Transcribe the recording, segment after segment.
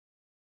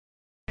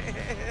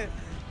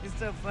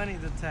still funny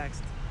to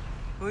text.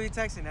 Who are you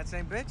texting? That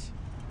same bitch?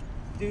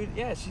 Dude,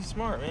 yeah, she's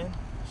smart, man.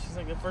 She's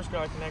like the first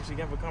girl I can actually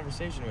have a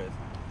conversation with.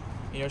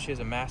 You know, she has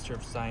a Master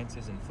of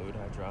Sciences in Fluid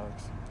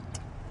Hydraulics.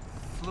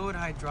 Fluid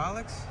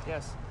hydraulics?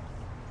 Yes.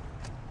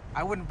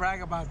 I wouldn't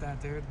brag about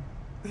that, dude.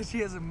 She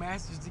has a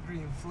master's degree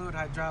in fluid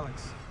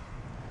hydraulics.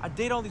 I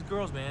date all these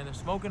girls, man. They're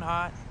smoking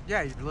hot.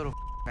 Yeah, you're little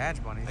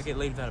badge bunnies. I get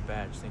laid without a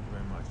badge, thank you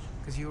very much.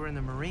 Because you were in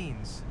the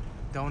Marines.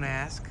 Don't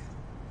ask,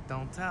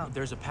 don't tell.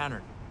 There's a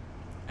pattern,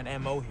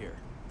 an MO here.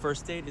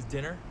 First date is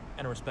dinner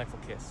and a respectful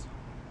kiss.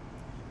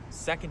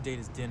 Second date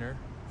is dinner,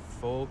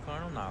 full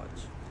carnal knowledge.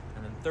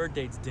 And then third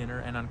date's dinner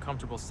and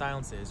uncomfortable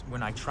silences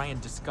when I try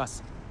and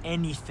discuss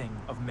anything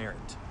of merit.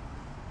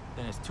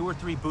 Then it's 2 or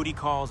 3 booty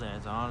calls and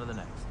it's on to the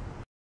next.